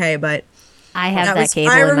out okay. But I have that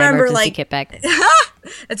cable in my emergency kit bag.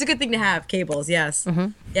 That's a good thing to have, cables, yes. Mm-hmm.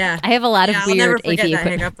 Yeah. I have a lot of weird I'll never forget AV that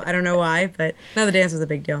equipment. hiccup. I don't know why, but no, the dance was a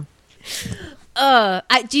big deal.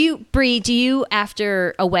 Bree, do you,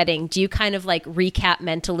 after a wedding, do you kind of like recap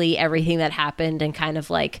mentally everything that happened and kind of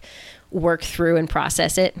like work through and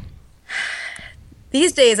process it?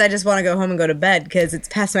 These days, I just want to go home and go to bed because it's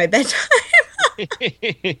past my bedtime.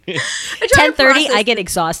 10:30, I get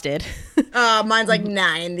exhausted. Mine's like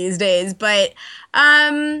 9 these days, but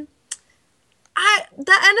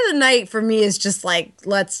the end of the night for me is just like,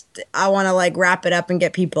 I want to like wrap it up and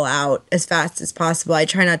get people out as fast as possible. I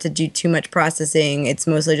try not to do too much processing. It's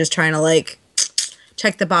mostly just trying to like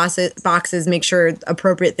check the boxes, make sure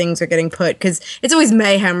appropriate things are getting put, because it's always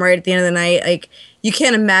mayhem right at the end of the night. Like, you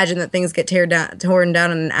can't imagine that things get torn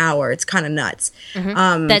down in an hour. It's kind of nuts.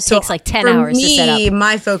 Mm-hmm. That takes like 10 hours to set up.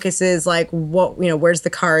 My focus is like, where's the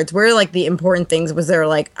cards? Where are like the important things? Was there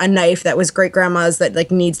like a knife that was great grandma's that like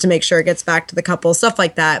needs to make sure it gets back to the couple? Stuff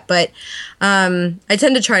like that. But I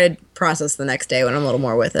tend to try to process the next day when I'm a little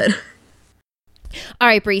more with it. All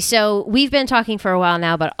right, Bree. So we've been talking for a while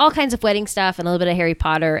now about all kinds of wedding stuff and a little bit of Harry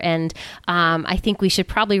Potter. And I think we should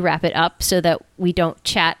probably wrap it up so that we don't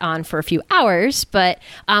chat on for a few hours. But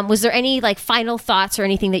was there any like final thoughts or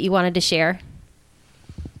anything that you wanted to share?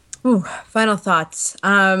 Ooh, final thoughts.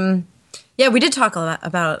 Yeah, we did talk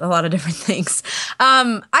about a lot of different things.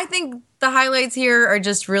 I think the highlights here are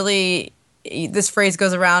just really, this phrase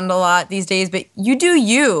goes around a lot these days, but you do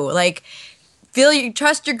you. Like,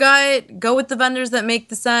 trust your gut, go with the vendors that make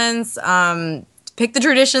the sense, pick the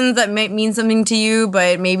traditions that might mean something to you,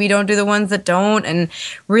 but maybe don't do the ones that don't. And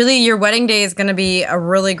really, your wedding day is going to be a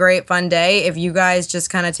really great, fun day if you guys just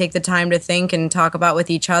kind of take the time to think and talk about with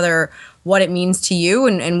each other what it means to you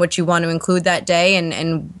and what you want to include that day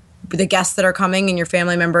and the guests that are coming and your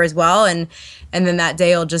family member as well. And then that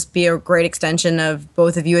day will just be a great extension of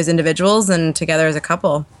both of you as individuals and together as a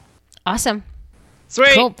couple. Awesome.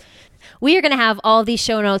 Sweet. Cool. We are going to have all these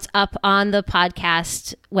show notes up on the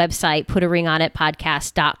podcast website,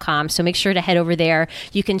 putaringonitpodcast.com. So make sure to head over there.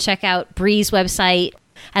 You can check out Bree's website.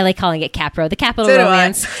 I like calling it Capro, the Capital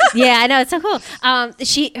Romance. Yeah, I know. It's so cool.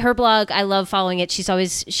 Her blog, I love following it. She's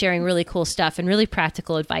always sharing really cool stuff and really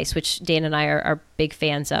practical advice, which Dan and I are big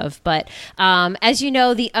fans of. But as you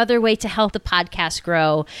know, the other way to help the podcast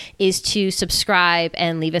grow is to subscribe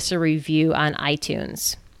and leave us a review on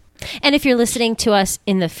iTunes. And if you're listening to us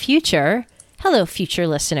in the future, hello, future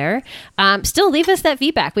listener, still leave us that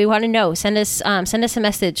feedback. We want to know. Send us a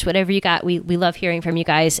message, whatever you got. We love hearing from you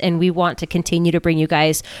guys, and we want to continue to bring you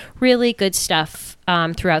guys really good stuff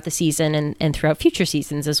throughout the season and throughout future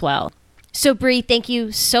seasons as well. So, Bree, thank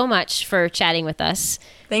you so much for chatting with us.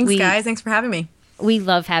 Thanks, guys. Thanks for having me. We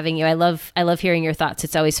love having you. I love hearing your thoughts.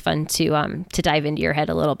 It's always fun to dive into your head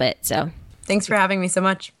a little bit. So, thanks for having me so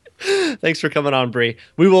much. Thanks for coming on, Bree.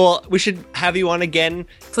 We should have you on again.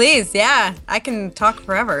 Please, yeah. I can talk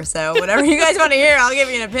forever, so whatever you guys want to hear, I'll give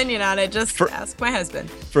you an opinion on it. Just ask my husband.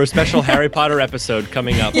 For a special Harry Potter episode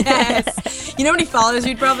coming up. Yes. You know how many followers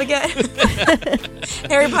you'd probably get?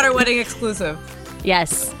 Harry Potter wedding exclusive.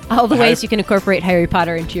 Yes. All the ways you can incorporate Harry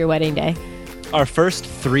Potter into your wedding day. Our first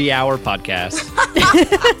 3-hour podcast.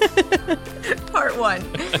 Part 1.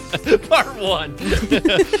 Part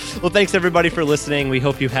 1. Well, thanks everybody for listening. We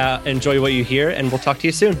hope you enjoy what you hear, and we'll talk to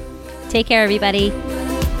you soon. Take care, everybody.